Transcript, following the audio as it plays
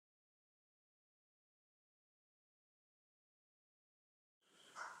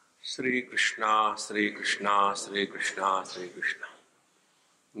श्री कृष्णा श्री कृष्णा श्री कृष्णा श्री कृष्णा।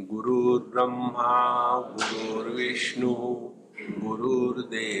 गुरुर्ब्रह्मा गुरुर्विष्णु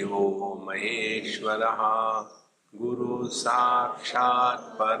गुरुर्देवो महेश्वरः गुरु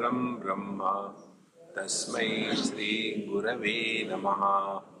साक्षात् परम ब्रह्म तस्मै श्री गुरवे नमः।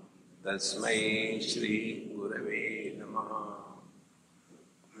 तस्मै श्री गुरवे नमः।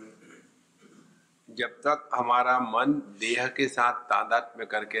 जब तक हमारा मन देह के साथ तादात्म्य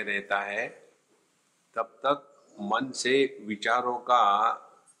करके रहता है तब तक मन से विचारों का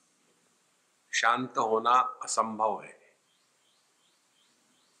शांत होना असंभव है।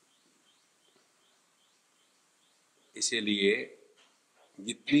 इसीलिए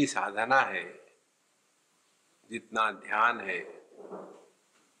जितनी साधना है, जितना ध्यान है,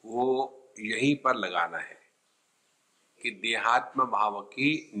 वो यहीं पर लगाना है कि देहात्म भाव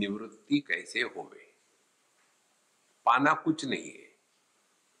की निवृत्ति कैसे होवे। पाना कुछ नहीं है।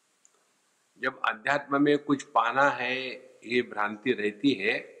 जब अध्यात्म में कुछ पाना है ये भ्रांति रहती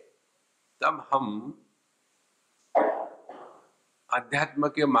है तब हम अध्यात्म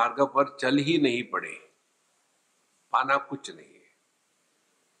के मार्ग पर चल ही नहीं पड़े। पाना कुछ नहीं है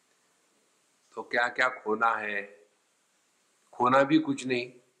तो क्या क्या खोना है? खोना भी कुछ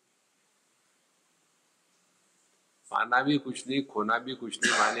नहीं, पाना भी कुछ नहीं, खोना भी कुछ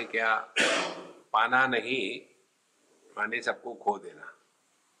नहीं। माने क्या? पाना नहीं माने सबको खो देना,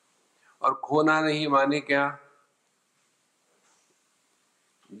 और खोना नहीं माने क्या?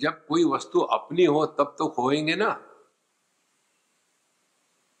 जब कोई वस्तु अपनी हो तब तो खोएंगे ना।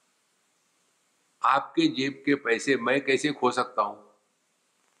 आपके जेब के पैसे मैं कैसे खो सकता हूं?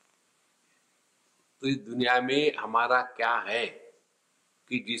 तो इस दुनिया में हमारा क्या है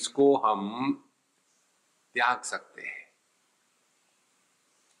कि जिसको हम त्याग सकते हैं?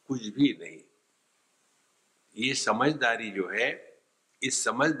 कुछ भी नहीं। ये समझदारी जो है, इस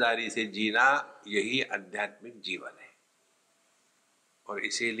समझदारी से जीना यही आध्यात्मिक जीवन है। और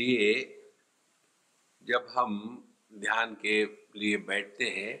इसीलिए जब हम ध्यान के लिए बैठते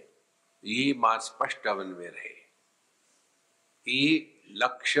हैं ये बात स्पष्ट मन में रहे कि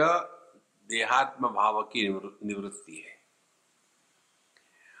लक्ष्य देहात्म भाव की निवृत्ति है।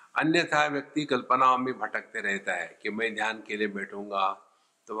 अन्यथा व्यक्ति कल्पनाओं में भटकते रहता है कि मैं ध्यान के लिए बैठूंगा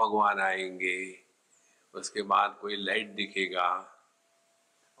तो भगवान आएंगे, उसके बाद कोई लाइट दिखेगा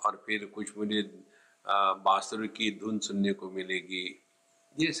और फिर कुछ मुझे बांसुरी की धुन सुनने को मिलेगी।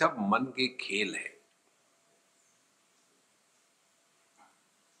 ये सब मन के खेल है।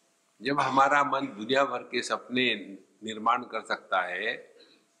 जब हमारा मन दुनिया भर के सपने निर्माण कर सकता है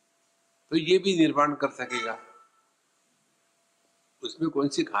तो ये भी निर्माण कर सकेगा। उसमें कौन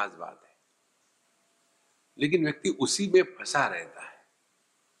सी खास बात है? लेकिन व्यक्ति उसी में फंसा रहता है।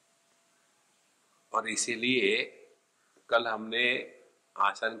 और इसीलिए कल हमने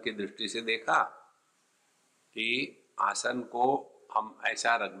आसन की दृष्टि से देखा कि आसन को हम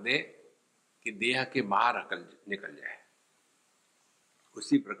ऐसा रख दे कि देह के बाहर निकल जाए।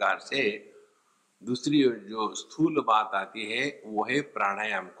 उसी प्रकार से दूसरी जो स्थूल बात आती है वो है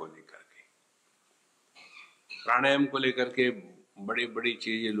प्राणायाम को लेकर के। प्राणायाम को लेकर के बड़ी बड़ी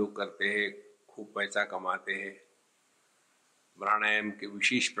चीजें लोग करते हैं, खूब पैसा कमाते हैं, प्राणायाम के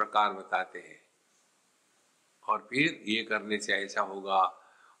विशेष प्रकार बताते हैं और फिर ये करने से ऐसा होगा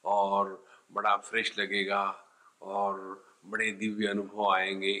और बड़ा फ्रेश लगेगा और बड़े दिव्य अनुभव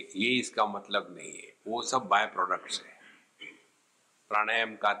आएंगे। ये इसका मतलब नहीं है, वो सब बाय प्रोडक्ट्स है।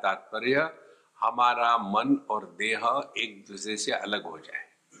 प्राणायाम का तात्पर्य हमारा मन और देह एक दूसरे से अलग हो जाए।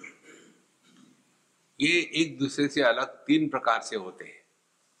 ये एक दूसरे से अलग तीन प्रकार से होते हैं।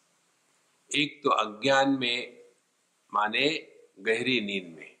 एक तो अज्ञान में माने गहरी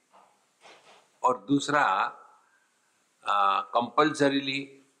नींद में, और दूसरा कंपल्सरीली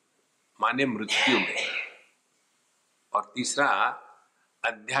माने मृत्यु में, और तीसरा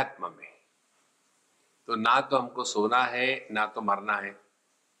अध्यात्म में। तो ना तो हमको सोना है ना तो मरना है।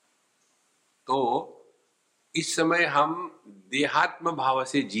 तो इस समय हम देहात्म भाव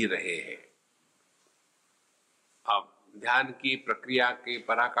से जी रहे हैं। अब ध्यान की प्रक्रिया की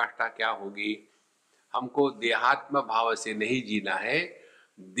पराकाष्ठा क्या होगी? हमको देहात्म भाव से नहीं जीना है,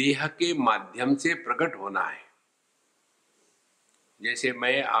 देह के माध्यम से प्रकट होना है। जैसे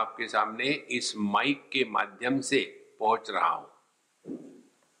मैं आपके सामने इस माइक के माध्यम से पहुंच रहा हूं।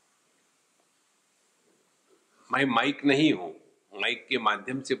 मैं माइक नहीं हूं, माइक के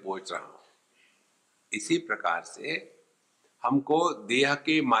माध्यम से पहुंच रहा हूं। इसी प्रकार से हमको देह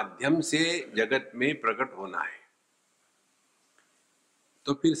के माध्यम से जगत में प्रकट होना है।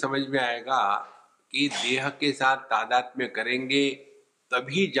 तो फिर समझ में आएगा कि देह के साथ तादात्म्य करेंगे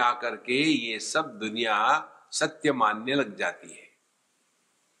तभी जाकर के ये सब दुनिया सत्य मानने लग जाती है।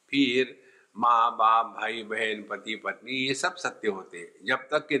 फिर माँ बाप, भाई बहन, पति पत्नी, ये सब सत्य होते हैं जब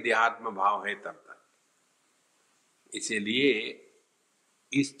तक के देहात्म भाव है तब तक। इसीलिए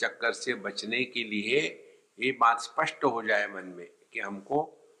इस चक्कर से बचने के लिए ये बात स्पष्ट हो जाए मन में कि हमको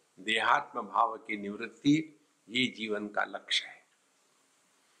देहात्म भाव की निवृत्ति ये जीवन का लक्ष्य है।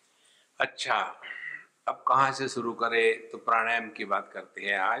 अच्छा, अब कहाँ से शुरू करें? तो प्राणायाम की बात करते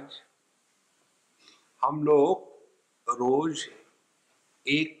हैं। आज हम लोग रोज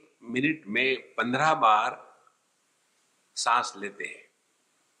 1 मिनट में 15 बार सांस लेते हैं,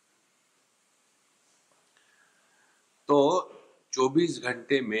 तो 24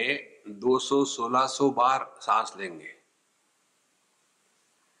 घंटे में 200-1600 बार सांस लेंगे।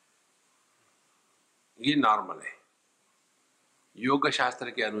 ये नॉर्मल है। योग शास्त्र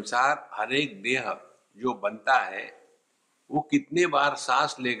के अनुसार हर एक देह जो बनता है वो कितने बार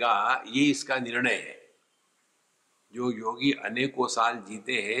सांस लेगा ये इसका निर्णय है। जो योगी अनेकों साल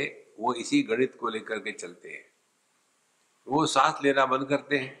जीते हैं वो इसी गणित को लेकर के चलते हैं। वो सांस लेना बंद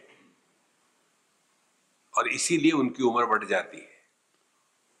करते हैं और इसीलिए उनकी उम्र बढ़ जाती है।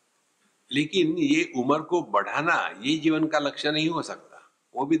 लेकिन ये उम्र को बढ़ाना ये जीवन का लक्ष्य नहीं हो सकता,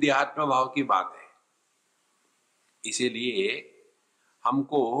 वो भी देहात्म भाव की बात है। इसीलिए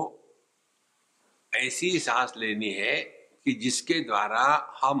हमको ऐसी सांस लेनी है कि जिसके द्वारा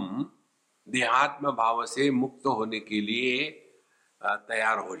हम देहात्म भाव से मुक्त होने के लिए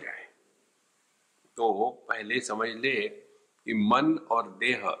तैयार हो जाए। तो पहले समझ ले कि मन और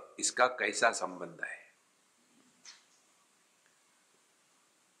देह इसका कैसा संबंध है।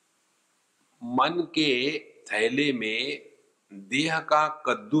 मन के थैले में देह का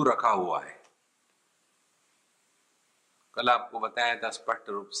कद्दू रखा हुआ है। कल आपको बताया था स्पष्ट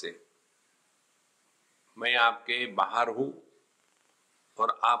रूप से, मैं आपके बाहर हूं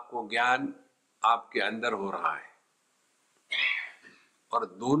और आपको ज्ञान आपके अंदर हो रहा है, और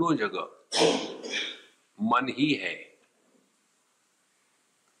दोनों जगह मन ही है।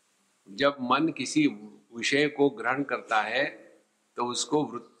 जब मन किसी विषय को ग्रहण करता है तो उसको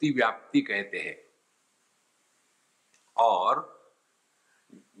वृत्ति व्याप्ति कहते हैं, और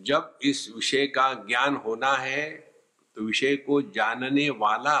जब इस विषय का ज्ञान होना है तो विषय को जानने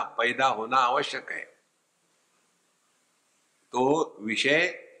वाला पैदा होना आवश्यक है। तो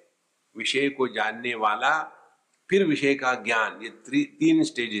विषय को जानने वाला, फिर विषय का ज्ञान, ये 3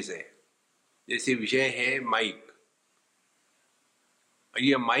 स्टेजेस है। जैसे विषय है माइक,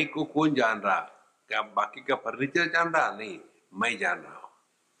 ये माइक को कौन जान रहा? क्या बाकी का फर्नीचर जान रहा? नहीं, मैं जान रहा हूं।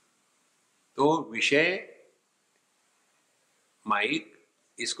 तो विषय माइक,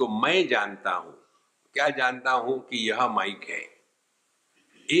 इसको मैं जानता हूं। क्या जानता हूं? कि यह माइक है।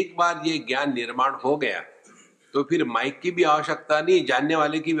 एक बार ये ज्ञान निर्माण हो गया तो फिर माइक की भी आवश्यकता नहीं, जानने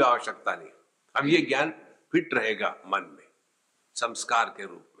वाले की भी आवश्यकता नहीं। अब ये ज्ञान फिट रहेगा मन में संस्कार के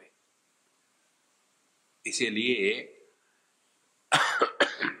रूप में। इसीलिए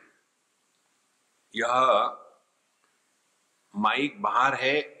यह माइक बाहर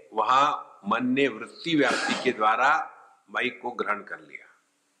है, वहां मन ने वृत्ति व्याप्ति के द्वारा माइक को ग्रहण कर लिया,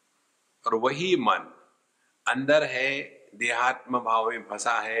 और वही मन अंदर है, देहात्म भाव में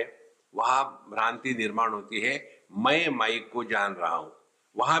फंसा है, वहां भ्रांति निर्माण होती है, मैं माइक को जान रहा हूं,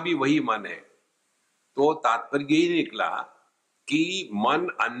 वहां भी वही मन है। तो तात्पर्य यही निकला कि मन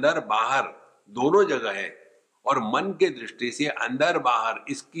अंदर बाहर दोनों जगह है, और मन के दृष्टि से अंदर बाहर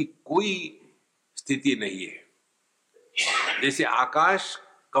इसकी कोई स्थिति नहीं है। जैसे आकाश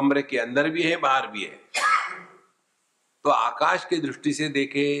कमरे के अंदर भी है, बाहर भी है। तो आकाश की दृष्टि से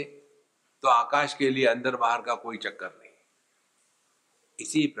देखे तो आकाश के लिए अंदर बाहर का कोई चक्कर नहीं।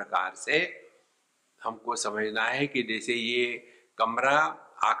 इसी प्रकार से हमको समझना है कि जैसे ये कमरा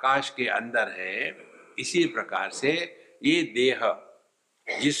आकाश के अंदर है, इसी प्रकार से ये देह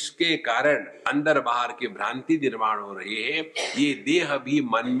जिसके कारण अंदर बाहर की भ्रांति निर्माण हो रही है, ये देह भी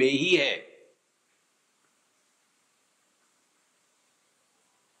मन में ही है।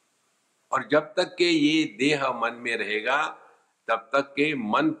 और जब तक के ये देह मन में रहेगा तब तक के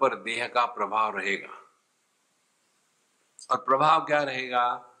मन पर देह का प्रभाव रहेगा। और प्रभाव क्या रहेगा?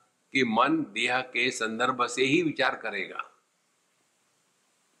 कि मन देह के संदर्भ से ही विचार करेगा।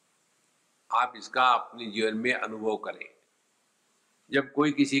 आप इसका अपने जीवन में अनुभव करें। जब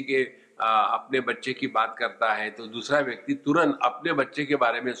कोई किसी के अपने बच्चे की बात करता है तो दूसरा व्यक्ति तुरंत अपने बच्चे के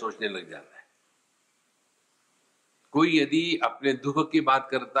बारे में सोचने लग जाता है। कोई यदि अपने दुख की बात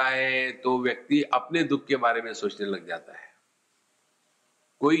करता है तो व्यक्ति अपने दुख के बारे में सोचने लग जाता है।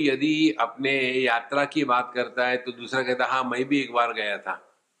 कोई यदि अपने यात्रा की बात करता है तो दूसरा कहता है हाँ मैं भी एक बार गया था।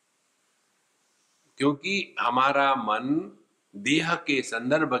 क्योंकि हमारा मन देह के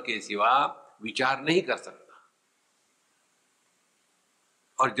संदर्भ के सिवा विचार नहीं कर सकता।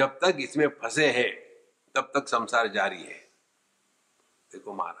 और जब तक इसमें फंसे हैं तब तक संसार जारी है।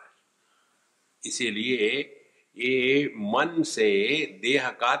 देखो महाराज, इसीलिए ये मन से देह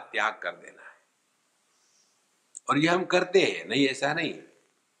का त्याग कर देना है, और ये हम करते हैं, नहीं ऐसा नहीं।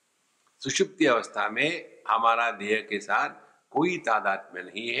 सुषुप्ति अवस्था में हमारा देह के साथ कोई तादात्म्य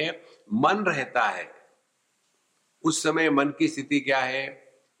नहीं है, मन रहता है। उस समय मन की स्थिति क्या है?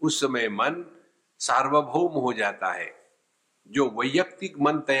 उस समय मन सार्वभौम हो जाता है। जो वैयक्तिक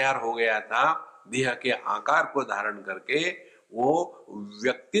मन तैयार हो गया था देह के आकार को धारण करके, वो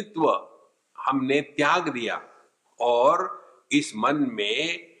व्यक्तित्व हमने त्याग दिया और इस मन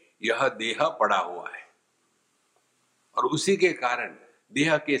में यह देह पड़ा हुआ है, और उसी के कारण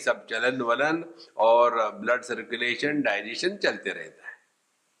देह के सब चलन वलन और ब्लड सर्कुलेशन, डाइजेशन चलते रहता है।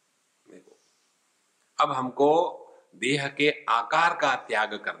 देखो, अब हमको देह के आकार का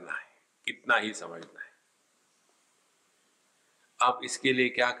त्याग करना है, कितना ही समझना है। अब इसके लिए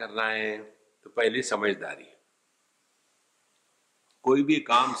क्या करना है? तो पहले समझदारी। कोई भी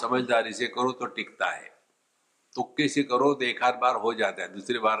काम समझदारी से करो तो टिकता है, तुक्के से करो तो एक आध बार हो जाता है,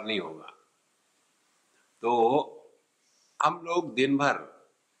 दूसरी बार नहीं होगा। तो हम लोग दिन भर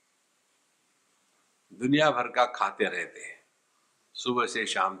दुनिया भर का खाते रहते हैं, सुबह से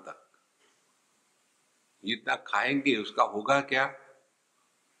शाम तक। जितना खाएंगे उसका होगा क्या?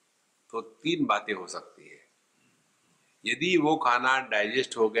 तो तीन बातें हो सकती है। यदि वो खाना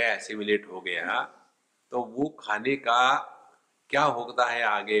डाइजेस्ट हो गया, एसिमिलेट हो गया, तो वो खाने का क्या होता है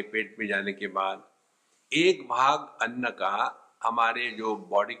आगे पेट में जाने के बाद? एक भाग अन्न का हमारे जो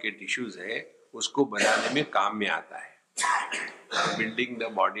बॉडी के टिश्यूज है उसको बनाने में काम में आता है, बिल्डिंग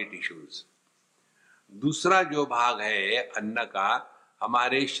द बॉडी टिश्यूज। दूसरा जो भाग है अन्न का,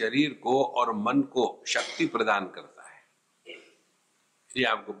 हमारे शरीर को और मन को शक्ति प्रदान करता है। यदि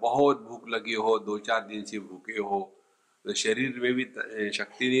आपको बहुत भूख लगी हो, 2-4 दिन से भूखे हो, तो शरीर में भी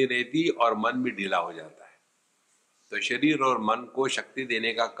शक्ति नहीं रहती और मन भी ढीला हो जाता है। तो शरीर और मन को शक्ति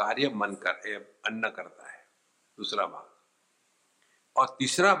देने का कार्य अन्न करता है, दूसरा भाग। और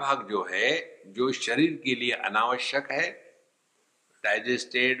तीसरा भाग जो है, जो शरीर के लिए अनावश्यक है,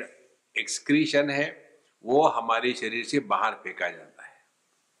 डाइजेस्टेड एक्सक्रीशन है, वो हमारे शरीर से बाहर फेंका जाता है।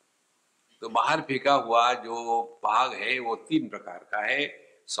 तो बाहर फेंका हुआ जो भाग है वो 3 प्रकार का है,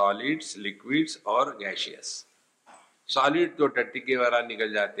 सॉलिड्स, लिक्विड्स और गैसियस। सॉलिड तो टट्टी के द्वारा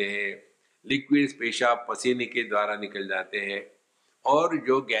निकल जाते हैं, लिक्विड्स पेशाब पसीने के द्वारा निकल जाते हैं, और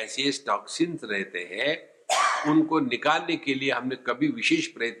जो गैसियस टॉक्सिन्स रहते हैं उनको निकालने के लिए हमने कभी विशेष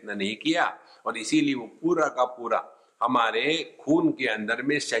प्रयत्न नहीं किया, और इसीलिए वो पूरा का पूरा हमारे खून के अंदर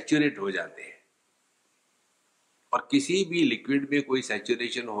में सैचुरेट हो जाते हैं। और किसी भी लिक्विड में कोई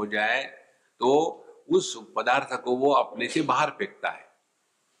सैचुरेशन हो जाए तो उस पदार्थ को वो अपने से बाहर फेंकता है।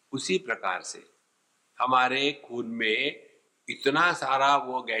 उसी प्रकार से हमारे खून में इतना सारा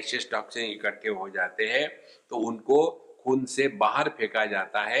वो गैसियस टॉक्सिन इकट्ठे हो जाते हैं तो उनको खून से बाहर फेंका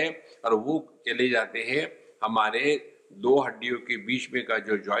जाता है, और वो चले जाते हैं हमारे 2 हड्डियों के बीच में का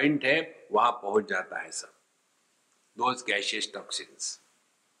जो जॉइंट है वहां पहुंच जाता है सब दोज गैसियस टॉक्सिन्स।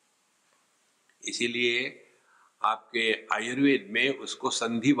 इसीलिए आपके आयुर्वेद में उसको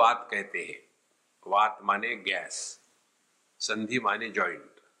संधिवात कहते हैं। वात माने गैस, संधि माने जॉइंट।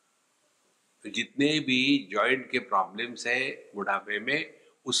 तो जितने भी जॉइंट के प्रॉब्लम्स है बुढ़ापे में,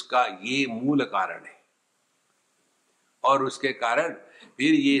 उसका ये मूल कारण है। और उसके कारण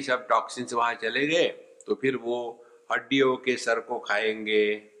फिर ये सब टॉक्सिन्स वहां चले गए तो फिर वो हड्डियों के सर को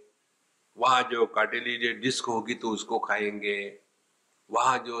खाएंगे, वहां जो कार्टिलेज डिस्क होगी तो उसको खाएंगे,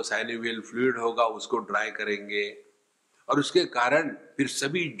 वहां जो साइनोवियल फ्लूइड होगा उसको ड्राई करेंगे, और उसके कारण फिर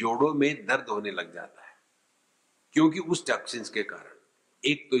सभी जोड़ों में दर्द होने लग जाता है, क्योंकि उस टॉक्सिन्स के कारण।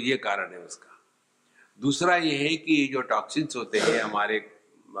 एक तो ये कारण है उसका। दूसरा ये है कि जो टॉक्सिन्स होते हैं हमारे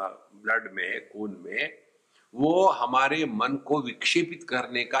ब्लड में, खून में, वो हमारे मन को विक्षेपित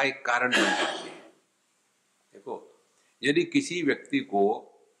करने का एक कारण बन जाते हैं। देखो, यदि किसी व्यक्ति को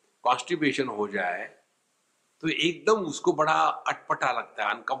कॉन्स्टिपेशन हो जाए तो एकदम उसको बड़ा अटपटा लगता है,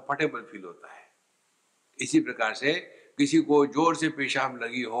 अनकंफर्टेबल फील होता है। इसी प्रकार से किसी को जोर से पेशाब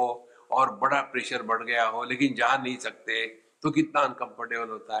लगी हो और बड़ा प्रेशर बढ़ गया हो लेकिन जा नहीं सकते तो कितना अनकंफर्टेबल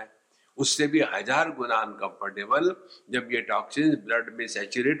होता है। उससे भी 1000 गुना अनकंफर्टेबल जब ये टॉक्सिन्स ब्लड में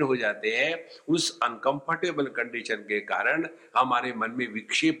सैचुरेट हो जाते हैं। उस अनकंफर्टेबल कंडीशन के कारण हमारे मन में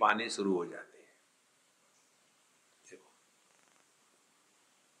विक्षेप आने शुरू हो जाते हैं।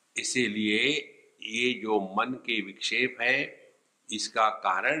 इसीलिए ये जो मन के विक्षेप है, इसका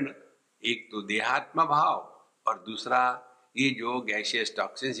कारण एक तो देहात्म भाव और दूसरा ये जो गैसियस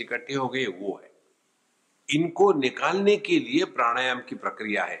टॉक्सिन्स इकट्ठे हो गए वो है। इनको निकालने के लिए प्राणायाम की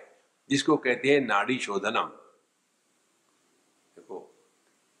प्रक्रिया है जिसको कहते हैं नाड़ी शोधनम। देखो,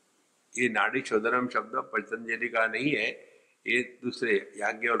 ये नाड़ी शोधनम शब्द पतंजलि का नहीं है, ये दूसरे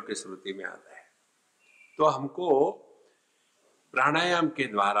याज्ञवल्क्य के श्रुति में आता है। तो हमको प्राणायाम के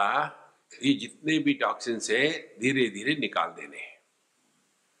द्वारा ये जितने भी टॉक्सिन्स है धीरे धीरे निकाल देने हैं।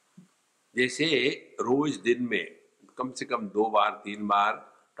 जैसे रोज दिन में कम से कम 2 बार 3 बार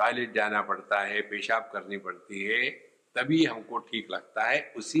टॉयलेट जाना पड़ता है, पेशाब करनी पड़ती है, तभी हमको ठीक लगता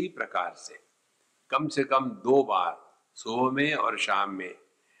है। उसी प्रकार से कम 2 बार सुबह में और शाम में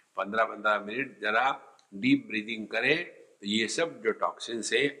 15-15 मिनट जरा डीप ब्रीदिंग करें, तो ये सब जो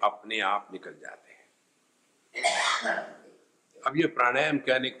टॉक्सिन्स है अपने आप निकल जाते हैं। अब ये प्राणायाम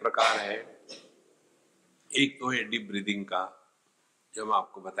के अनेक प्रकार है। एक तो है डीप ब्रीदिंग का, जो हम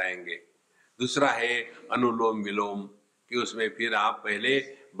आपको बताएंगे। दूसरा है अनुलोम विलोम, कि उसमें फिर आप पहले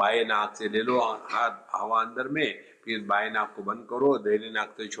बाएं नाक से ले लो हाथ हवा अंदर में, फिर बाएं नाक को बंद करो, दाहिने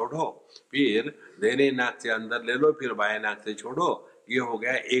नाक से छोड़ो, फिर दाहिने नाक से अंदर ले लो, फिर बाएं नाक से छोड़ो। ये हो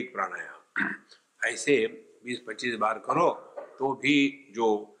गया एक प्राणायाम। ऐसे 20-25 बार करो तो भी जो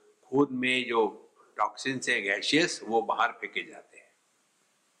खून में जो टॉक्सिन्स है गैसियस, वो बाहर फेंके जाते हैं।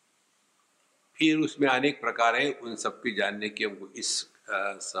 फिर उसमें अनेक प्रकार है, उन सबकी जानने की हमको इस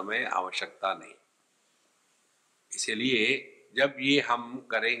समय आवश्यकता नहीं। इसलिए जब ये हम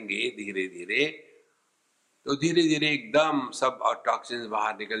करेंगे धीरे धीरे, तो धीरे धीरे एकदम सब और टॉक्सिन्स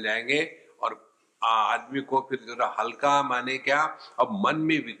बाहर निकल जाएंगे और आदमी को फिर थोड़ा हल्का, माने क्या, अब मन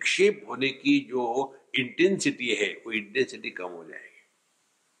में विक्षेप होने की जो इंटेंसिटी है वो इंटेंसिटी कम हो जाएगी।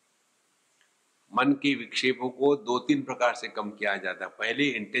 मन के विक्षेपों को 2-3 प्रकार से कम किया जाता है। पहले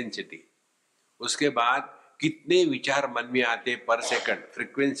इंटेंसिटी, उसके बाद कितने विचार मन में आते पर second,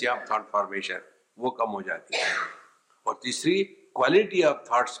 frequency of thought formation, वो कम हो जाती है। और तीसरी क्वालिटी ऑफ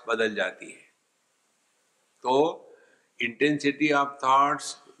थॉट्स बदल जाती है। तो intensity of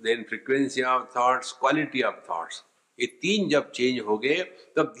thoughts, then frequency of thoughts, quality of thoughts, ये 3 जब चेंज हो गए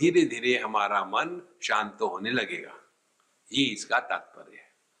तब धीरे धीरे हमारा मन शांत होने लगेगा। ये इसका तात्पर्य है।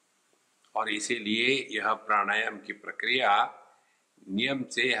 और इसीलिए यह प्राणायाम की प्रक्रिया नियम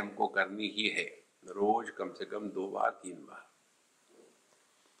से हमको करनी ही है, रोज कम से कम 2 बार 3 बार।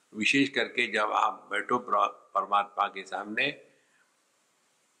 विशेष करके जब आप बैठो परमात्मा के सामने,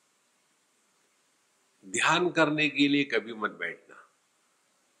 ध्यान करने के लिए कभी मत बैठना।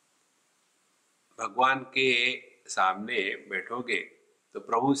 भगवान के सामने बैठोगे तो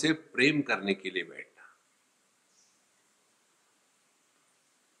प्रभु से प्रेम करने के लिए बैठना।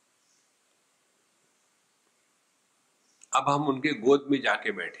 अब हम उनके गोद में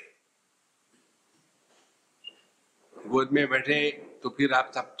जाके बैठे, गोद में बैठे तो फिर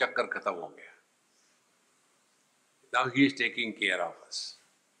आप सब चक्कर खत्म हो गया। Now he is taking care of us.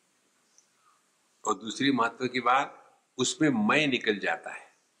 और दूसरी महत्व की बात, उसमें मैं निकल जाता है।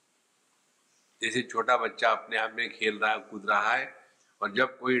 जैसे छोटा बच्चा अपने आप में खेल रहा है, कूद रहा है, और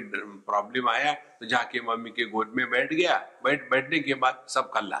जब कोई प्रॉब्लम आया तो जाके मम्मी के गोद में बैठ गया। बैठने के बाद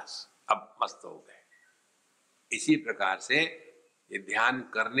सब खल्लास, अब मस्त हो गए। इसी प्रकार से ये ध्यान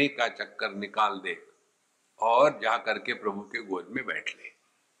करने का चक्कर निकाल दे और जा करके प्रभु के गोद में बैठ ले।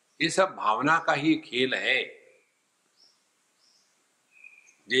 ये सब भावना का ही खेल है।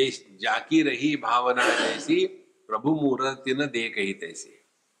 जाकी रही भावना जैसी, प्रभु मूर्ति न देख ही तैसी।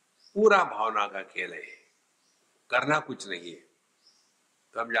 पूरा भावना का खेल है, करना कुछ नहीं है।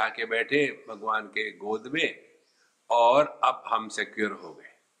 तो हम जाके बैठे भगवान के गोद में और अब हम सिक्योर हो गए।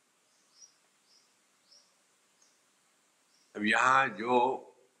 अब यहाँ जो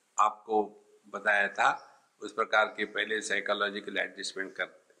आपको बताया था उस प्रकार के पहले साइकोलॉजिकल एडजस्टमेंट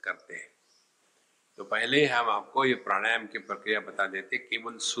करते हैं। तो पहले हम आपको ये प्राणायाम की प्रक्रिया बता देते,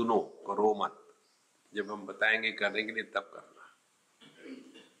 केवल सुनो, करो मत। जब हम बताएंगे करने के लिए तब करना।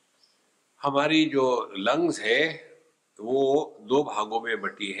 हमारी जो लंग्स है वो 2 भागों में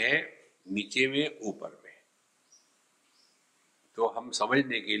बटी है, नीचे में ऊपर में। तो हम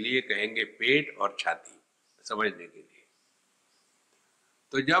समझने के लिए कहेंगे पेट और छाती, समझने के लिए।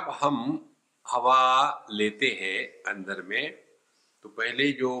 तो जब हम हवा लेते हैं अंदर में, तो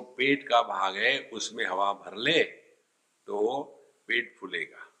पहले जो पेट का भाग है उसमें हवा भर ले तो पेट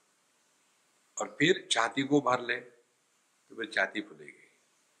फूलेगा, और फिर छाती को भर ले तो फिर छाती फूलेगी,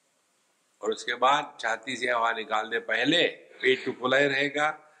 और उसके बाद छाती से हवा निकाल दे पहले, पेट तो फुला ही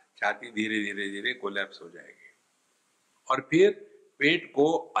रहेगा, छाती धीरे धीरे धीरे कोलैप्स हो जाएगी। और फिर पेट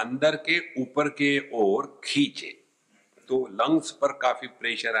को अंदर के ऊपर के ओर खींचे तो लंग्स पर काफी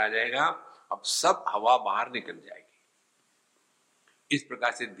प्रेशर आ जाएगा, अब सब हवा बाहर निकल जाएगी। इस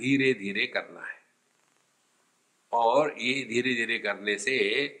प्रकार से धीरे धीरे करना है। और ये धीरे धीरे करने से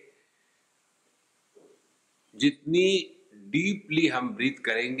जितनी डीपली हम ब्रीथ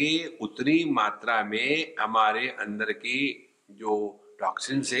करेंगे उतनी मात्रा में हमारे अंदर की जो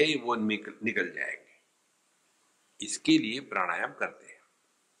टॉक्सिन से वो निकल जाएंगे। इसके लिए प्राणायाम करते हैं।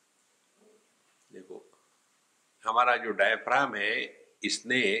 देखो, हमारा जो डायफ्राम है,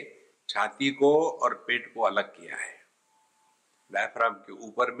 इसने छाती को और पेट को अलग किया है। डायफ्राम के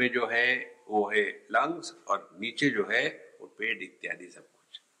ऊपर में जो है वो है लंग्स, और नीचे जो है वो पेट इत्यादि सब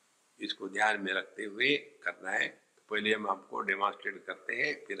कुछ। इसको ध्यान में रखते हुए करना है। तो पहले हम आपको डेमोन्स्ट्रेट करते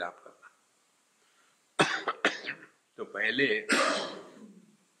हैं, फिर आप करना। तो पहले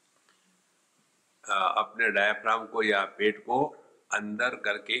अपने डायफ्राम को या पेट को अंदर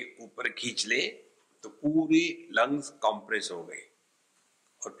करके ऊपर खींच ले, तो पूरी लंग्स कंप्रेस हो गई।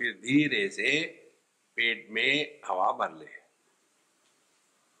 और फिर धीरे से पेट में हवा भर ले।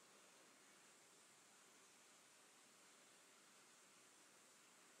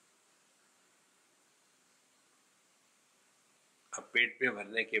 अब पेट में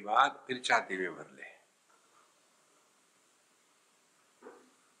भरने के बाद फिर छाती में भर ले।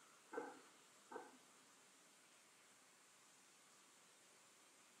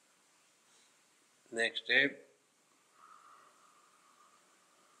 नेक्स्ट स्टेप,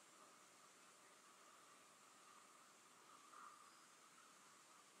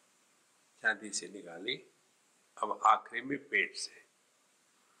 छाती से निकाली। अब आखिरी में पेट से।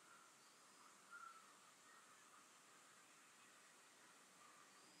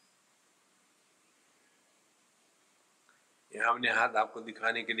 ये हमने हाथ आपको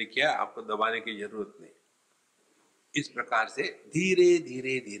दिखाने के लिए किया, आपको दबाने की जरूरत नहीं। इस प्रकार से धीरे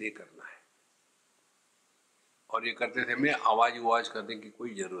धीरे धीरे करना है। और ये करते थे में आवाज करने की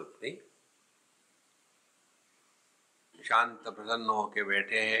कोई जरूरत नहीं। शांत प्रसन्न होके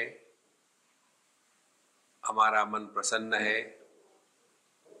बैठे हैं, हमारा मन प्रसन्न है।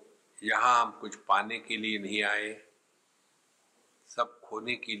 यहां हम कुछ पाने के लिए नहीं आए, सब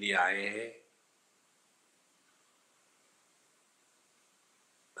खोने के लिए आए हैं।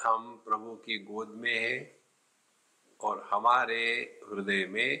 हम प्रभु की गोद में हैं और हमारे हृदय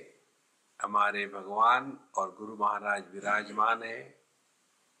में हमारे भगवान और गुरु महाराज विराजमान है।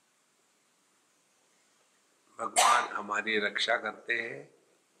 भगवान हमारी रक्षा करते हैं,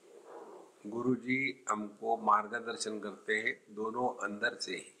 गुरु जी हमको मार्गदर्शन करते हैं, दोनों अंदर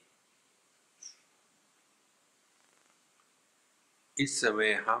से ही। इस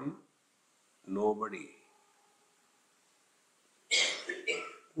समय हम नोबडी,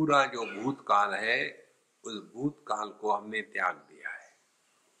 पूरा जो भूतकाल है उस भूतकाल को हमने त्याग दिया है।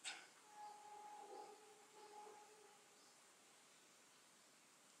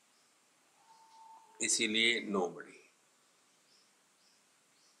 इसीलिए नोबडी।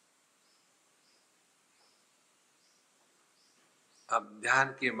 अब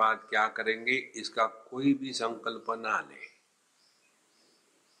ध्यान के बाद क्या करेंगे, इसका कोई भी संकल्प ना ले।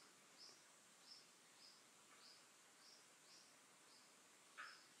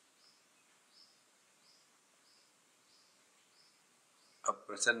 अब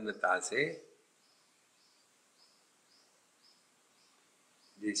प्रसन्नता से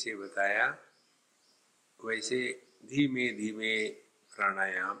जैसे बताया वैसे धीमे धीमे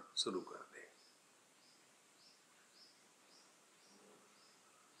प्राणायाम शुरू कर दें।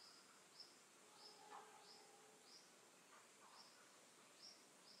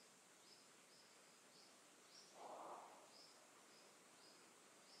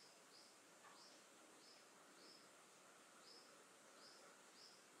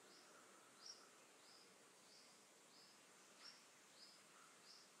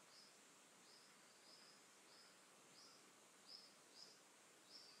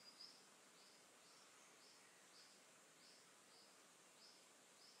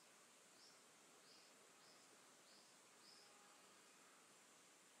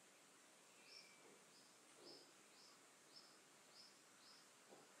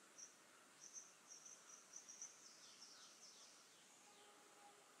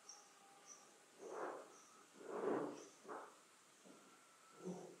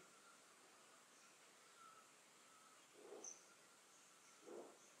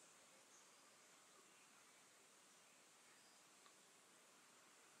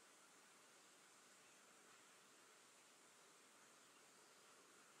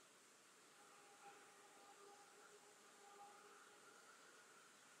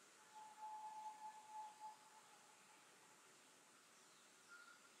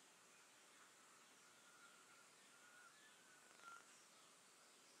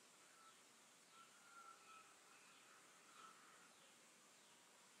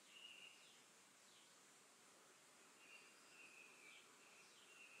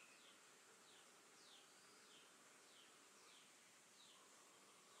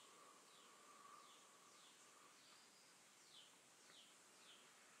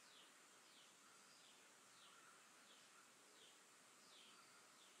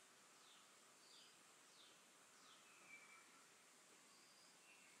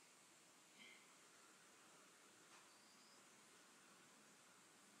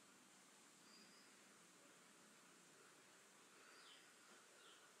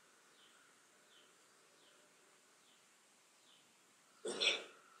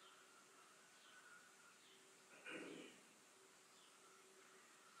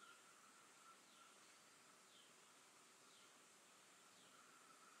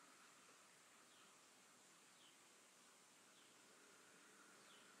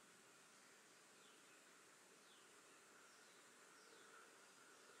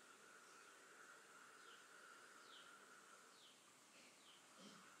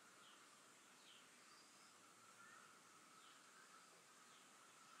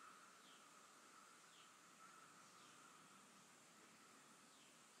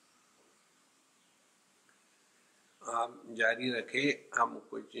 आप जारी रखें, हम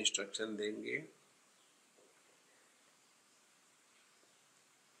कुछ इंस्ट्रक्शन देंगे।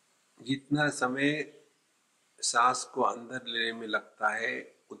 जितना समय सांस को अंदर लेने में लगता है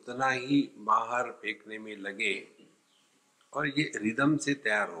उतना ही बाहर फेंकने में लगे, और ये रिदम से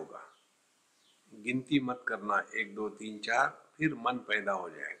तैयार होगा। गिनती मत करना 1 2 3 4, फिर मन पैदा हो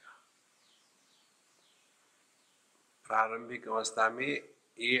जाएगा। प्रारंभिक अवस्था में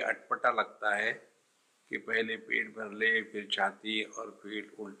ये अटपटा लगता है कि पहले पेट भर ले, फिर छाती, और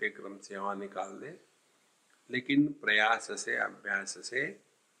फिर उल्टे क्रम से हवा निकाल दे, लेकिन प्रयास से, अभ्यास से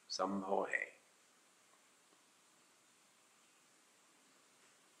संभव है।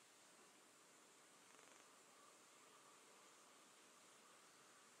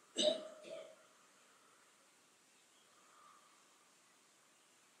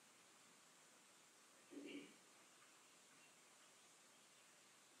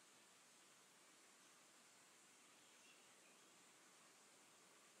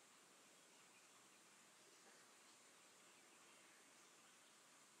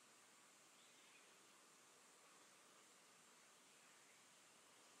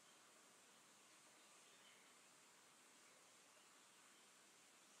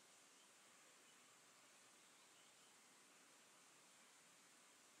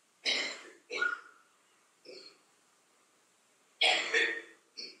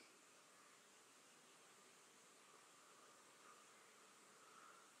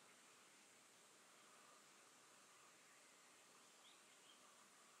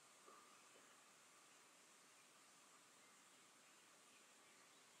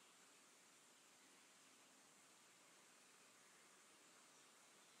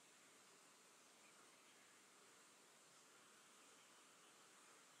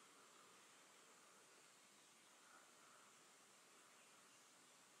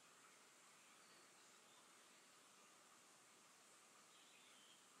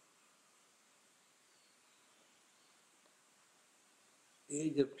 ये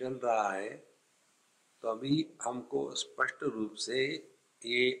जब चल रहा है तो अभी हमको स्पष्ट रूप से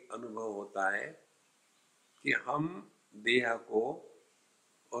ये अनुभव होता है कि हम देह को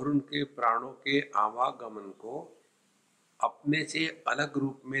और उनके प्राणों के आवागमन को अपने से अलग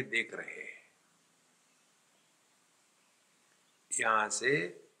रूप में देख रहे हैं। यहाँ से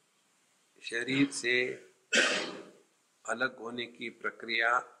शरीर से अलग होने की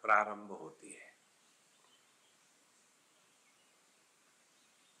प्रक्रिया प्रारंभ होती है।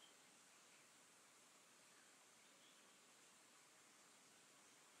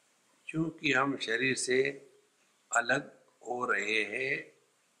 क्योंकि हम शरीर से अलग हो रहे हैं,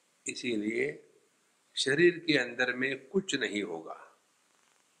 इसीलिए शरीर के अंदर में कुछ नहीं होगा,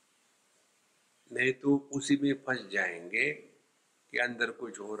 नहीं तो उसी में फंस जाएंगे कि अंदर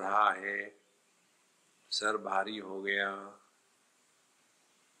कुछ हो रहा है, सर भारी हो गया।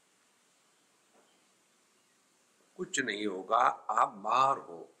 कुछ नहीं होगा, आप बाहर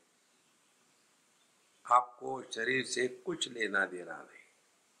हो, आपको शरीर से कुछ लेना देना नहीं।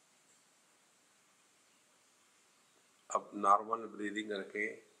 अब नॉर्मल ब्रीदिंग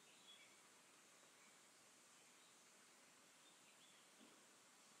रखें।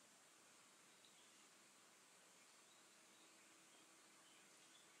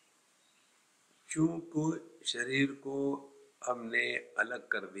 चूंकि शरीर को हमने अलग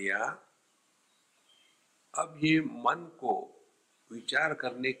कर दिया, अब ये मन को विचार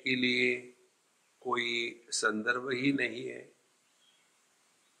करने के लिए कोई संदर्भ ही नहीं है।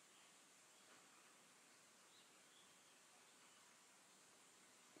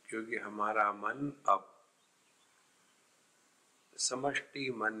 क्योंकि हमारा मन अब समष्टि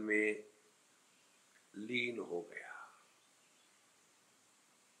मन में लीन हो गया।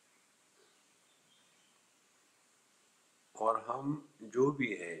 और हम जो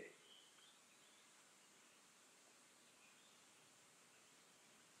भी है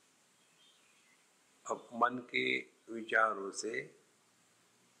अब मन के विचारों से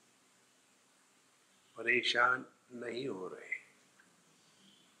परेशान नहीं हो रहे।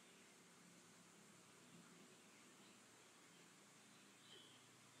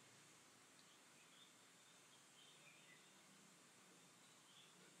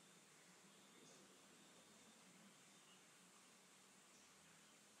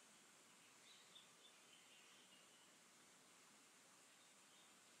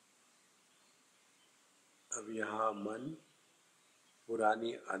 अब यहाँ मन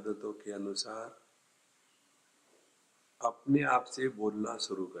पुरानी आदतों के अनुसार अपने आप से बोलना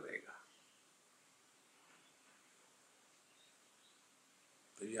शुरू करेगा।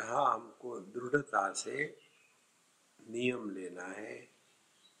 तो यहाँ हमको दृढ़ता से नियम लेना है।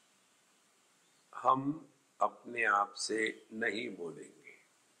 हम अपने आप से नहीं बोलेंगे।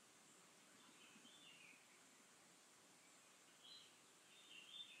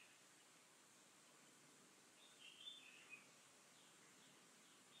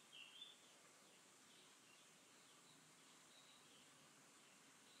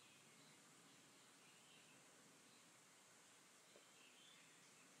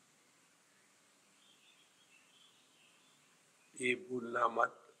 ये भूलना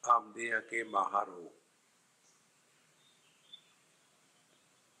मत, आप देह के बाहर हो।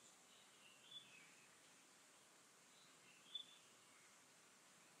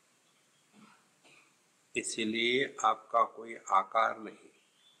 इसलिए आपका कोई आकार नहीं।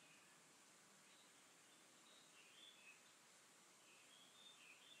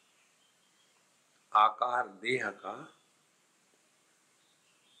 आकार देह का,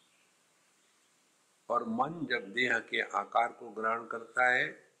 और मन जब देह के आकार को ग्रहण करता है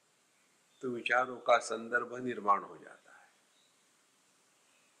तो विचारों का संदर्भ निर्माण हो जाता है।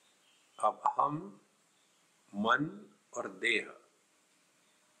 अब हम, मन और देह,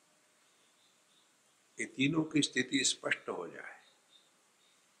 ये तीनों की स्थिति स्पष्ट हो जाए,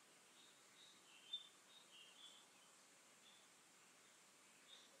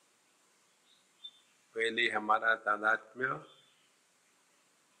 पहले हमारा तादात्म्य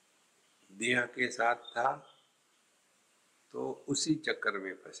देह के साथ था तो उसी चक्कर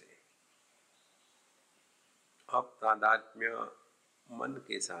में फंसे। अब तादात्म्य मन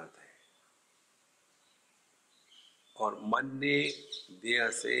के साथ है और मन ने देह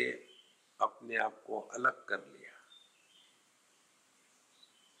से अपने आप को अलग कर लिया।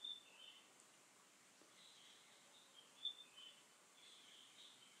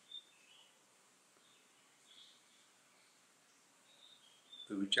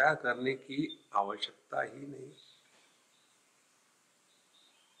 तो विचार करने की आवश्यकता ही नहीं।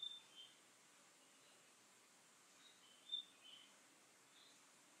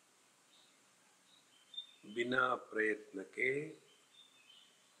 बिना प्रयत्न के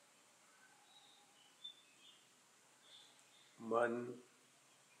मन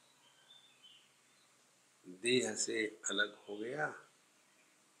देह से अलग हो गया,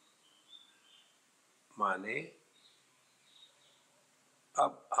 माने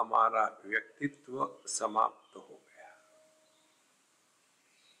अब हमारा व्यक्तित्व समाप्त हो गया।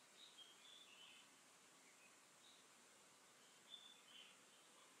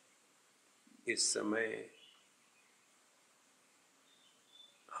 इस समय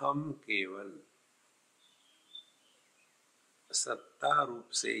हम केवल सत्ता रूप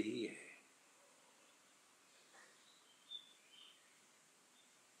से ही है,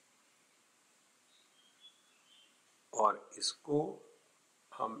 और इसको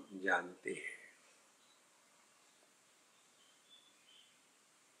हम जानते हैं।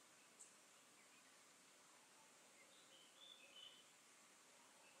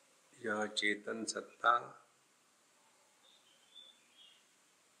 यह चेतन सत्ता,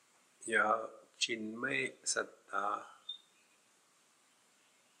 यह चिन्मय सत्ता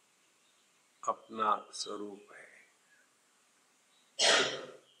अपना स्वरूप है।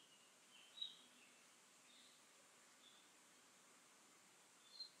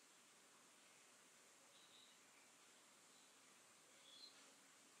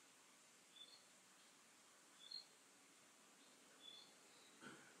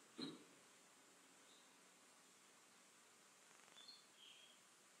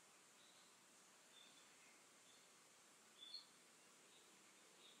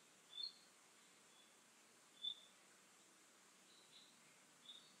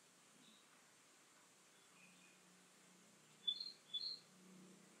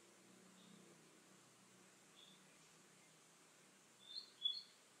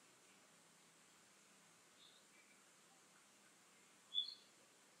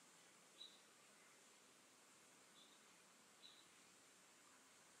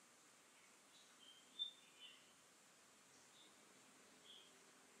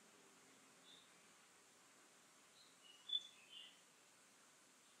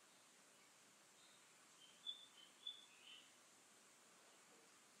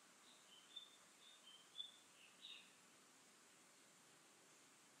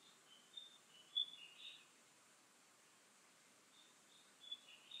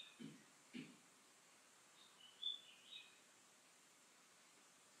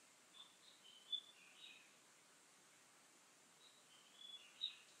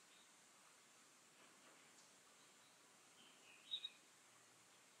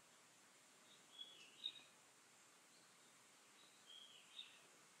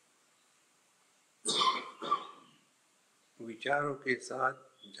 विचारों के साथ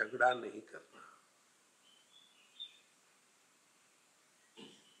झगड़ा नहीं करना।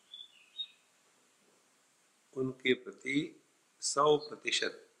 उनके प्रति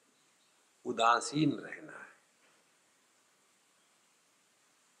 100% उदासीन रहना है।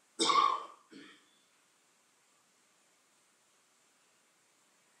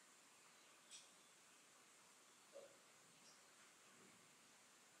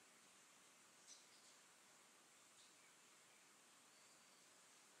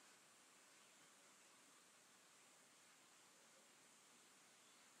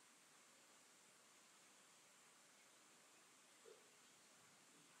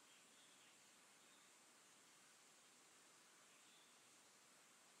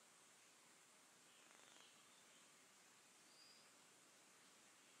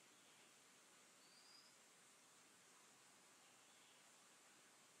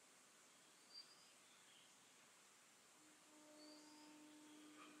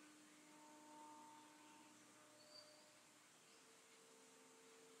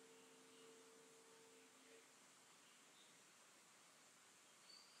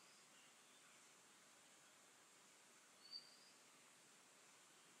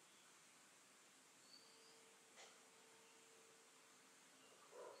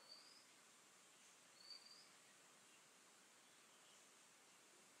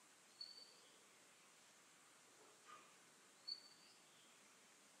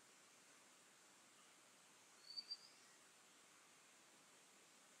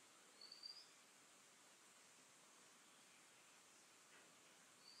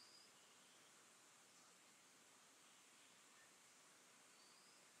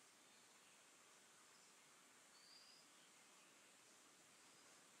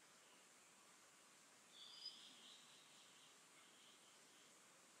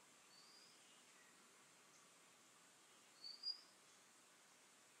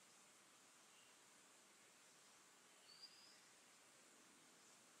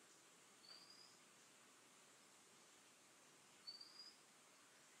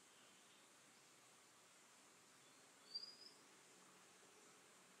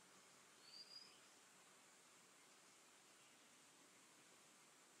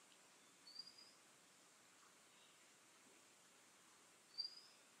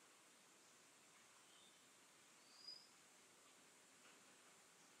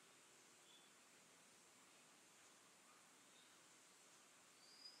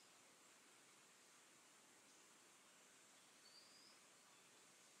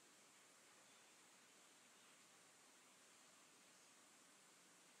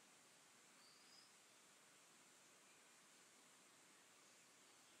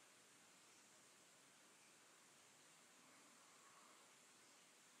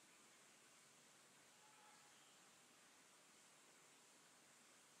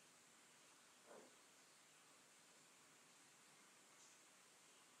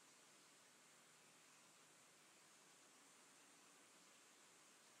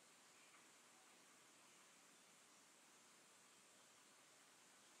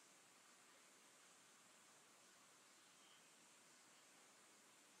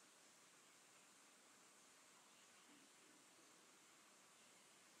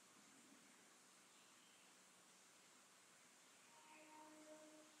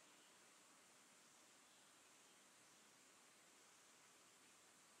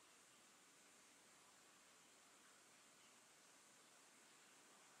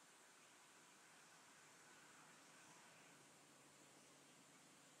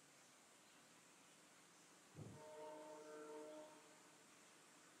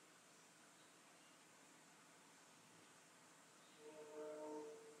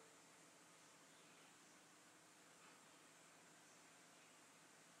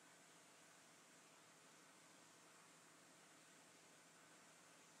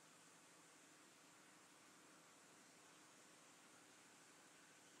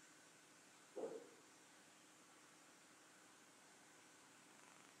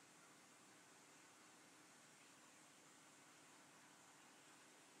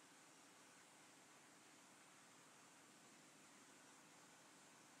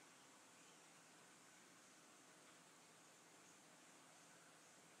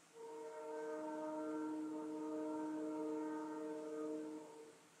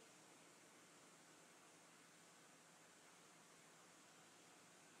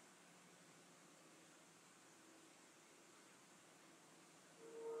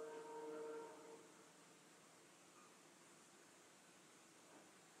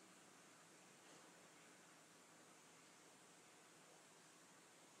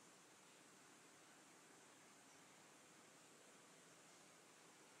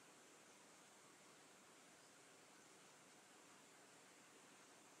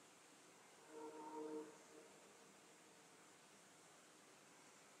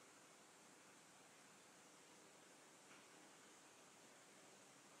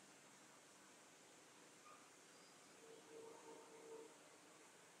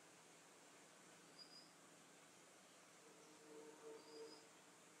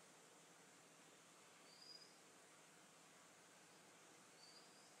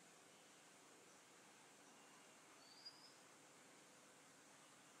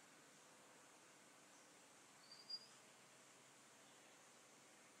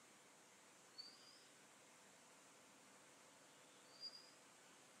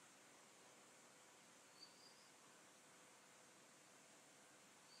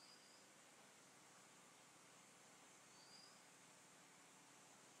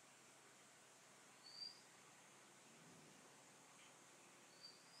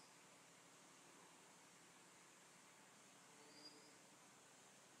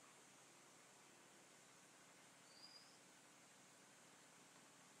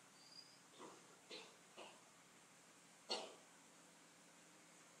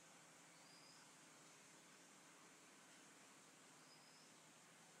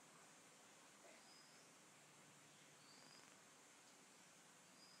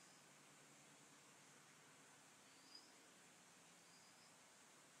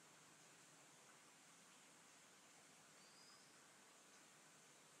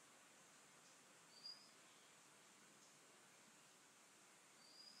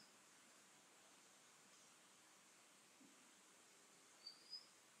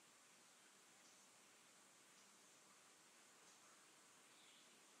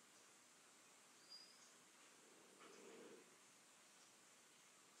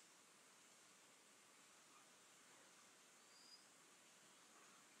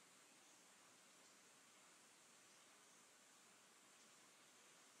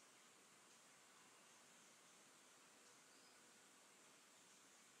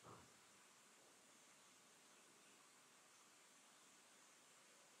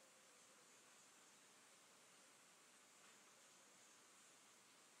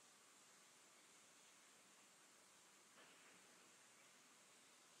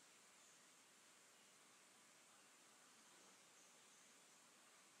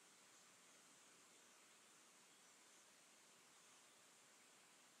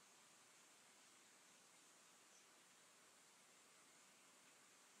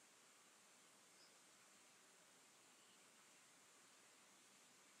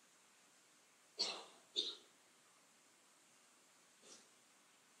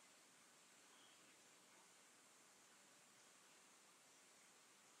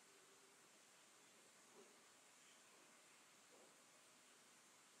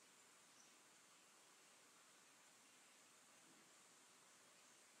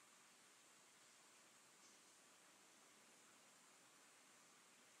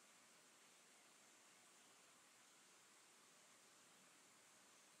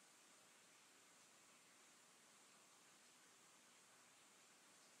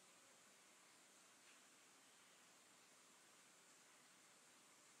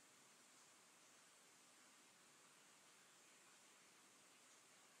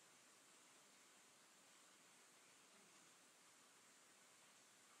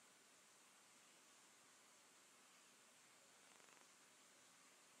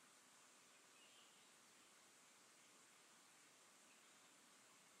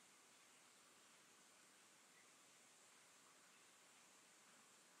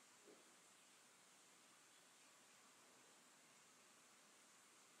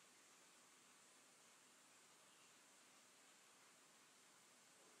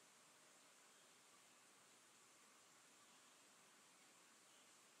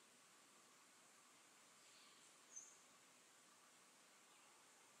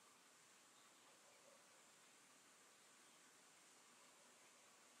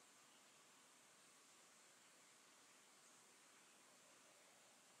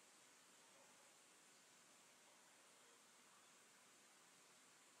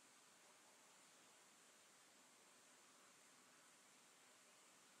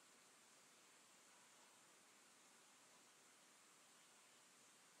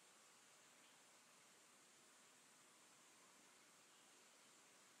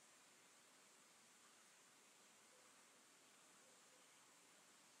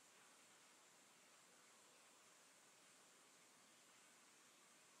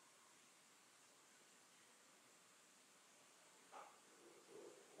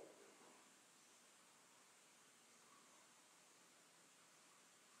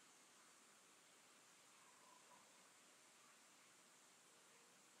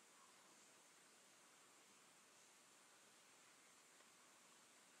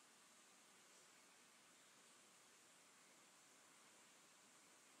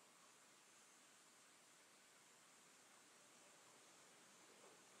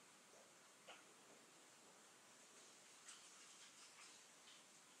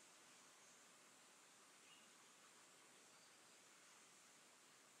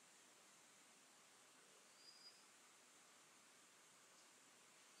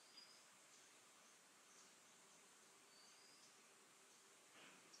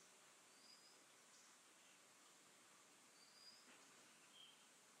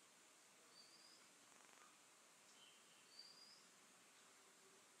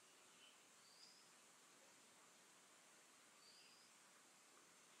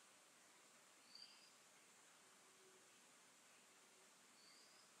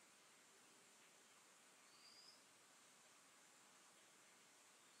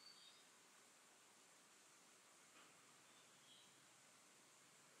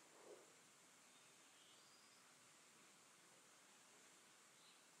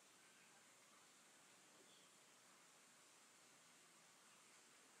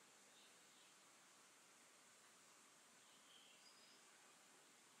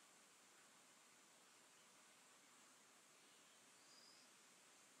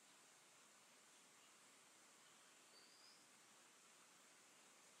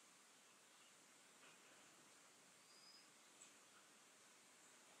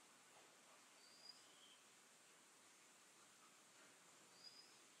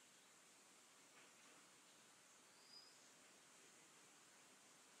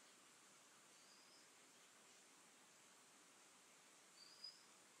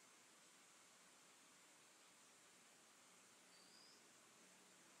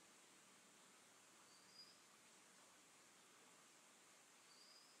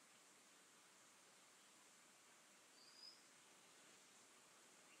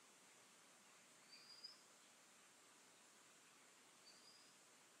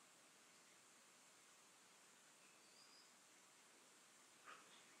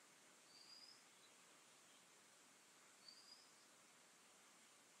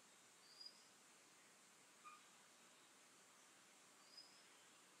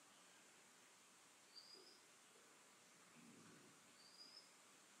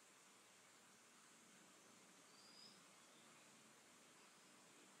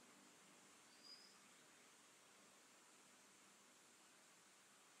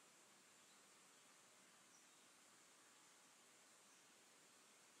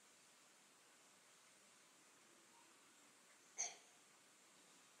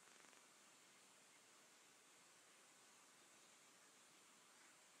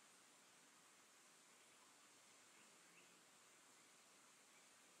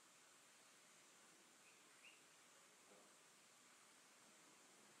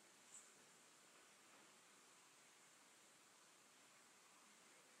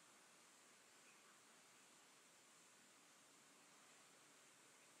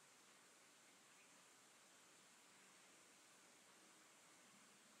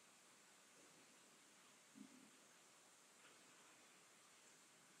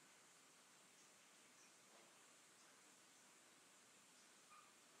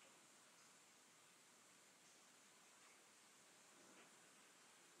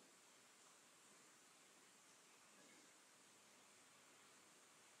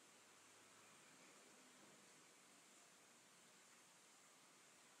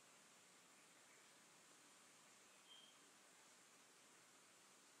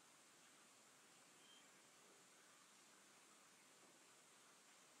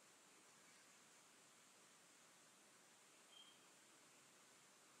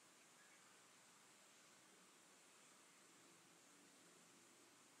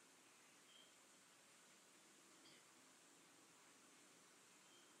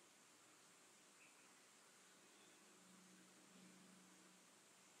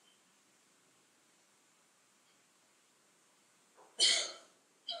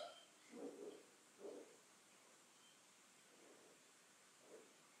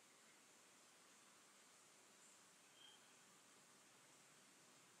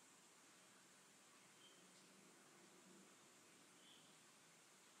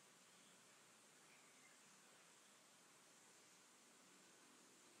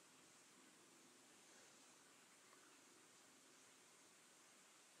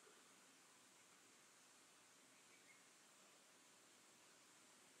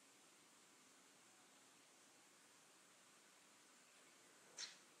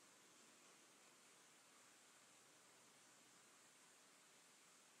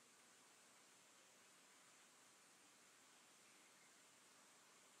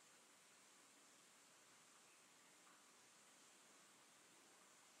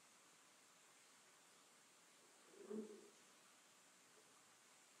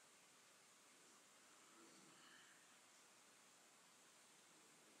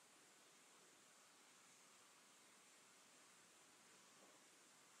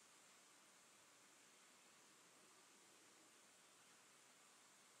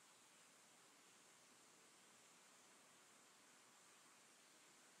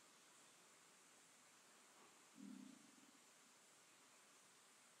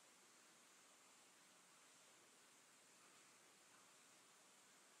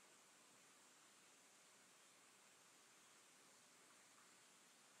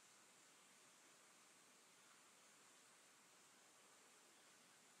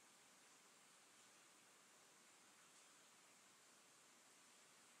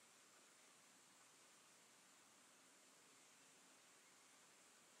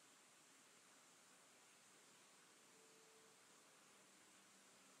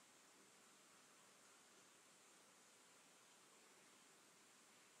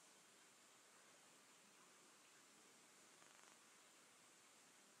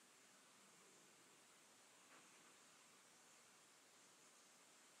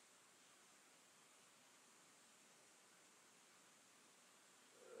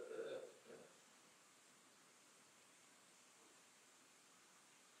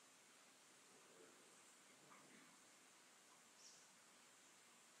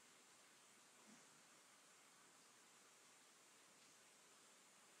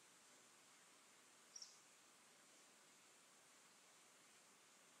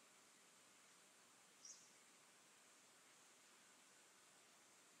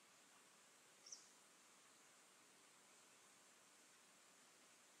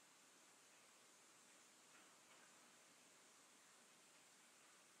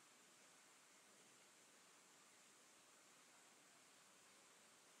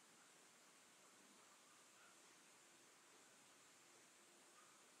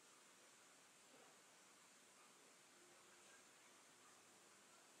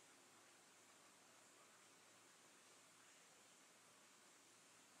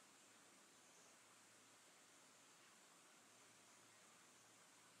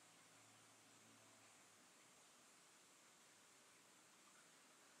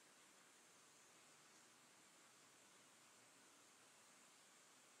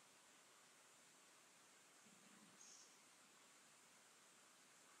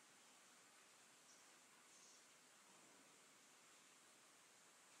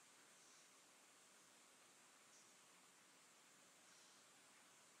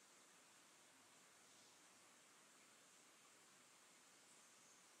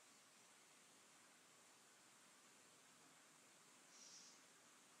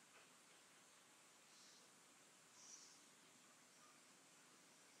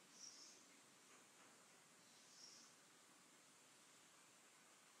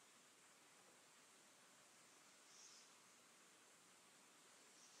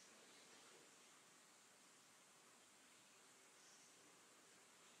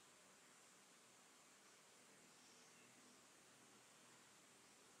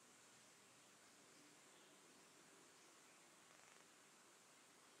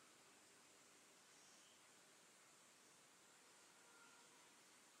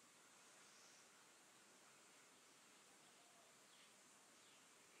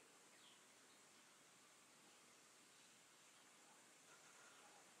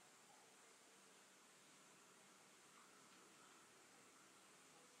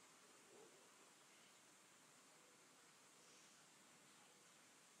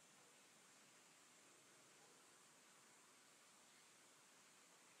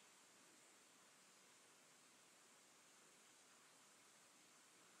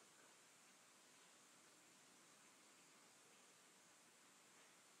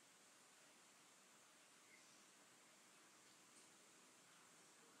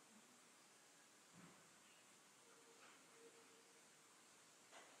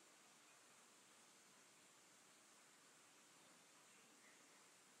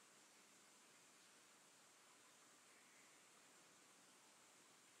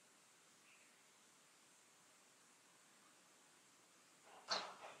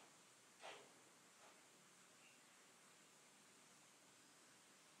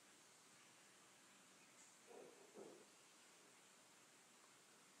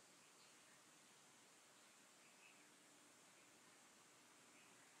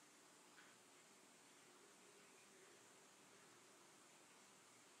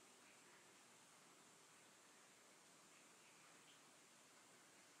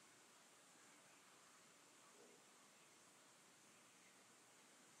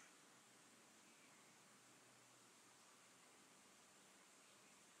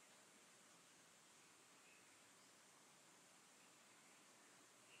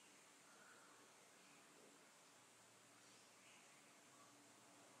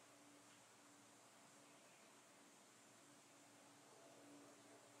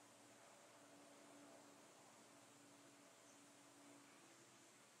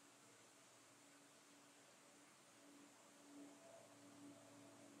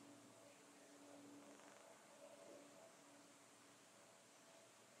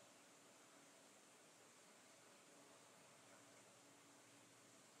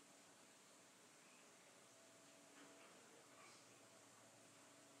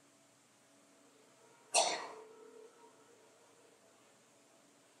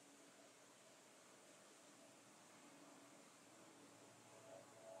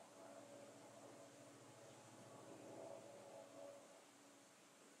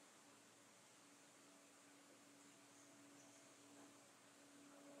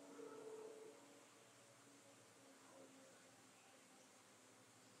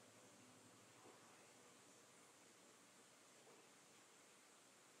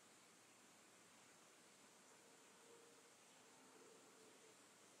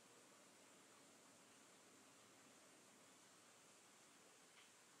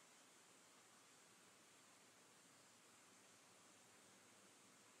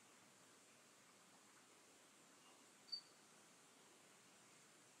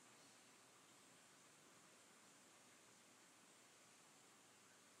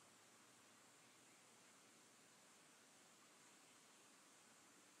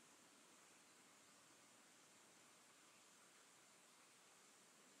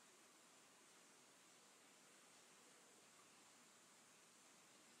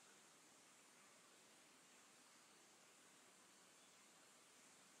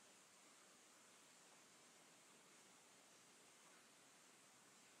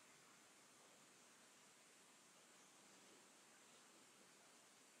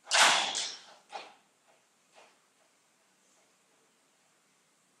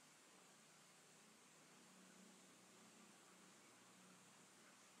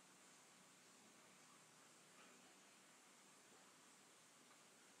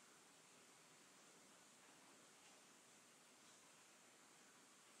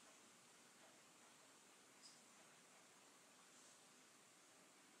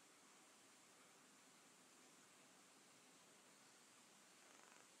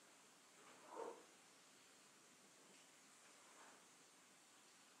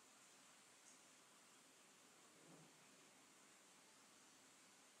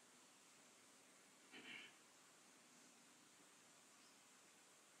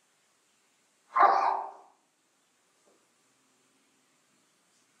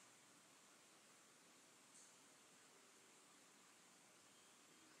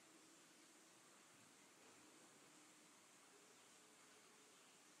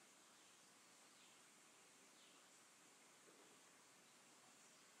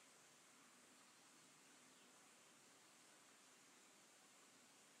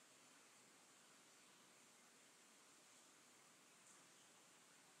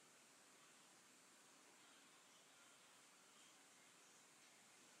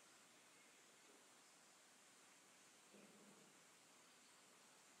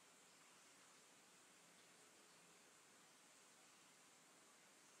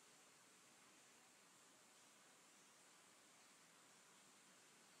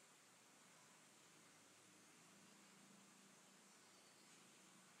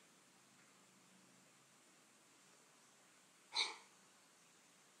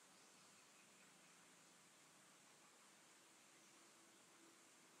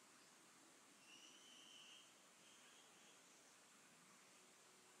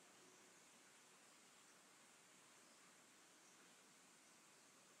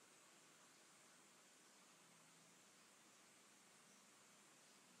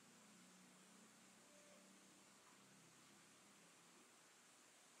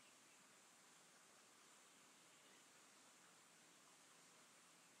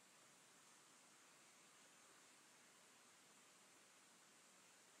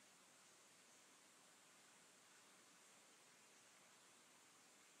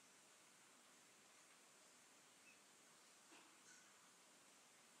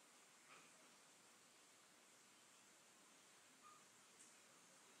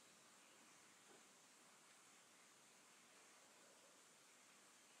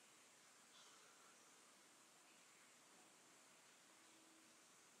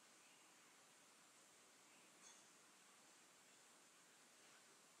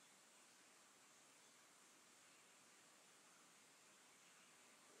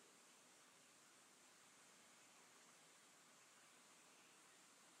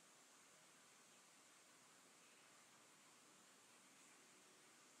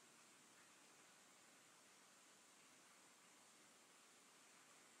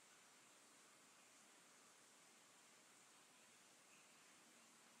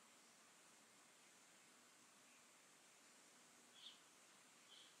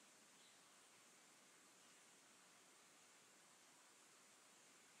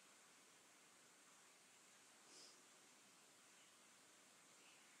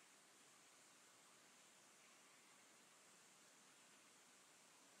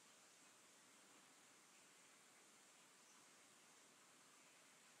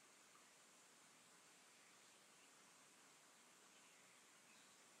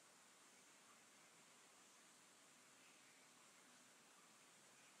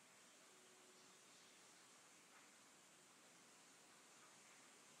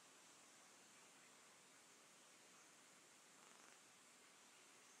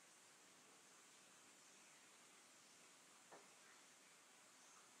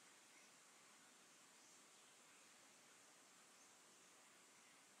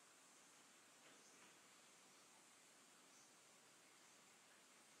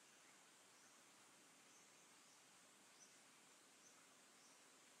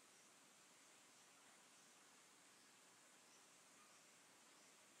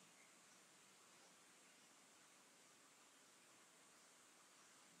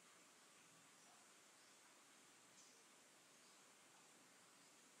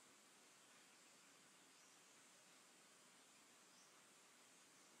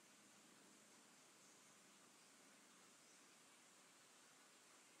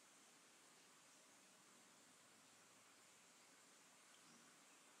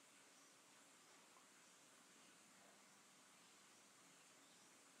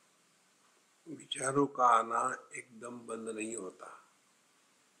 विचारों का आना एकदम बंद नहीं होता।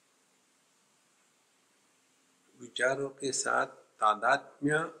 विचारों के साथ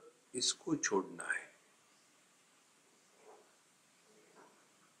तादात्म्य, इसको छोड़ना है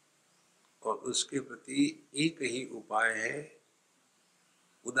और उसके प्रति एक ही उपाय है,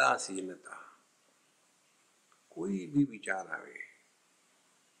 उदासीनता। कोई भी विचार आवे,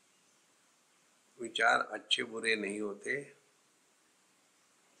 विचार अच्छे बुरे नहीं होते,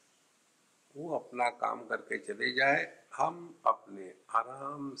 वो अपना काम करके चले जाए, हम अपने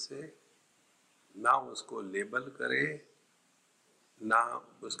आराम से ना उसको लेबल करें, ना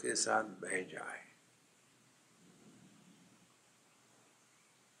उसके साथ बह जाए।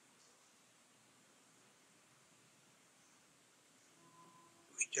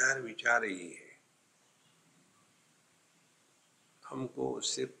 विचार विचार ही है, हमको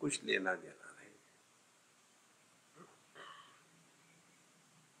उससे कुछ लेना देना नहीं।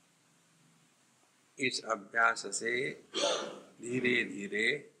 इस अभ्यास से धीरे धीरे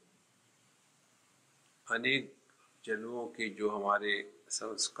अनेक जन्मों के जो हमारे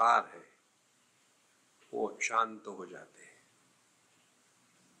संस्कार हैं वो शांत हो जाते हैं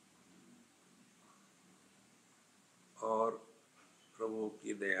और प्रभु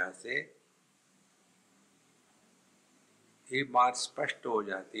की दया से ये बात स्पष्ट हो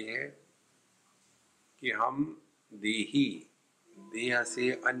जाती है कि हम देही, देह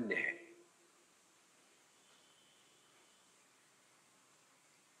से अन्य है।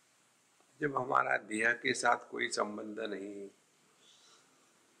 जब हमारा देह के साथ कोई संबंध नहीं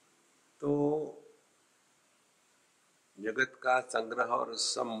तो जगत का संग्रह और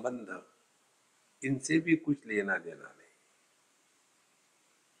संबंध, इनसे भी कुछ लेना देना नहीं।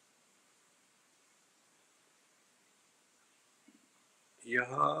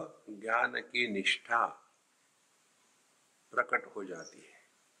 यह ज्ञान की निष्ठा प्रकट हो जाती है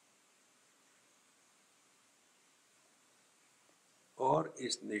और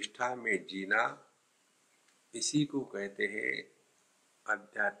इस निष्ठा में जीना, इसी को कहते हैं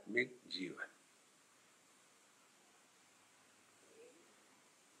आध्यात्मिक जीवन।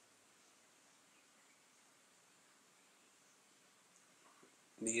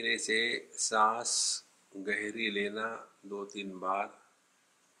 धीरे से सांस गहरी लेना 2-3 बार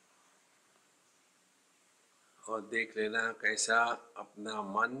और देख लेना कैसा अपना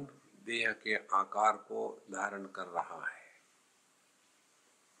मन देह के आकार को धारण कर रहा है।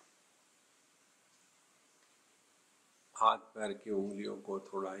 हाथ पैर की उंगलियों को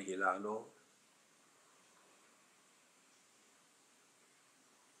थोड़ा हिला लो।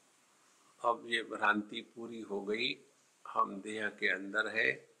 अब ये भ्रांति पूरी हो गई, हम देह के अंदर है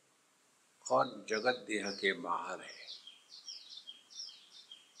और जगत देह के बाहर है।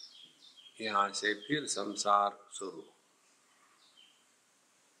 यहाँ से फिर संसार शुरू।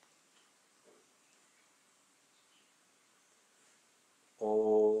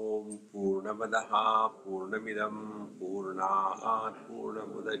 ओम पूर्णमदः पूर्णमिदं पूर्णात्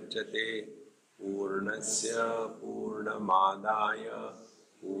पूर्णमुदच्यते पूर्णस्य पूर्णमादाय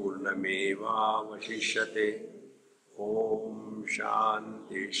पूर्णमेवावशिष्यते। ओम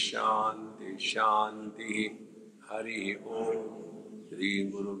शांति शांति शांति। हरि ओम। श्री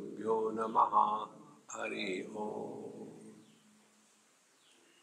गुरुभ्यो नमः। हरि ओम।